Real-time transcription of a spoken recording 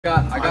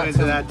I got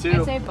into that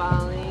too. I say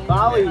Bali.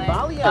 Bali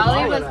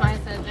was my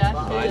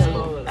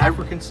suggestion.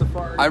 African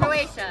safari.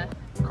 Croatia.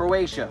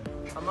 Croatia.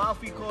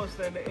 Amalfi Coast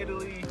and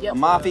Italy. Yep.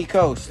 Amalfi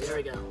Coast. There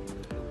we go.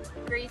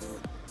 Greece.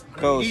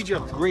 Coast.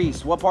 Egypt.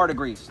 Greece. What part of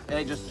Greece?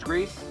 Just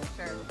Greece?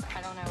 Sure.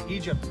 I don't know.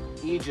 Egypt.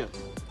 Egypt.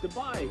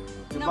 Dubai.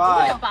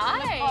 Dubai.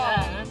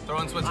 Dubai.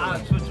 Throw in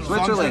Switzerland.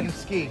 Switzerland. As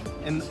ski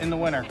in the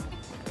winter.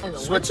 In the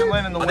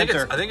Switzerland in the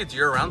winter. I think it's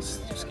year-round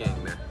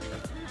skiing there.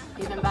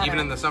 Even better. Even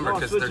in the summer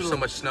because there's so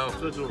much snow.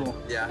 Cool.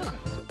 Yeah.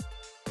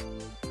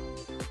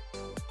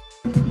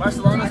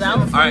 Barcelona's out.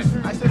 All right.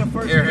 I said the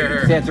first.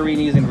 Here.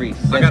 Santorini is in Greece.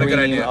 I got a good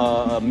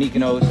Santorini, idea.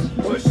 Mykonos.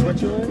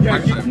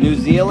 Switzerland. New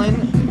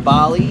Zealand,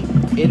 Bali,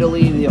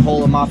 Italy, the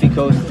whole Amalfi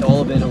Coast,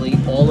 all of Italy,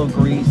 all of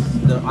Greece,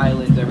 the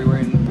islands everywhere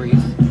in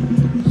Greece,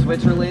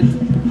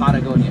 Switzerland,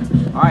 Patagonia.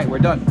 All right, we're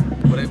done.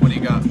 What do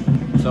you got?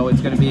 So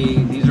it's going to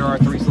be, these are our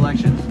three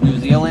selections: New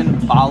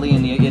Zealand, Bali,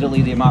 and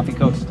Italy, the Amalfi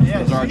Coast. Yeah,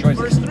 those are our choices.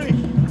 First three.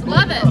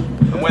 Love it.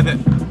 I'm with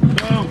it.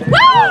 Boom.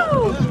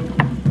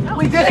 Woo!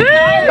 We did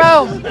it!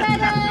 Go!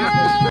 Get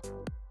it!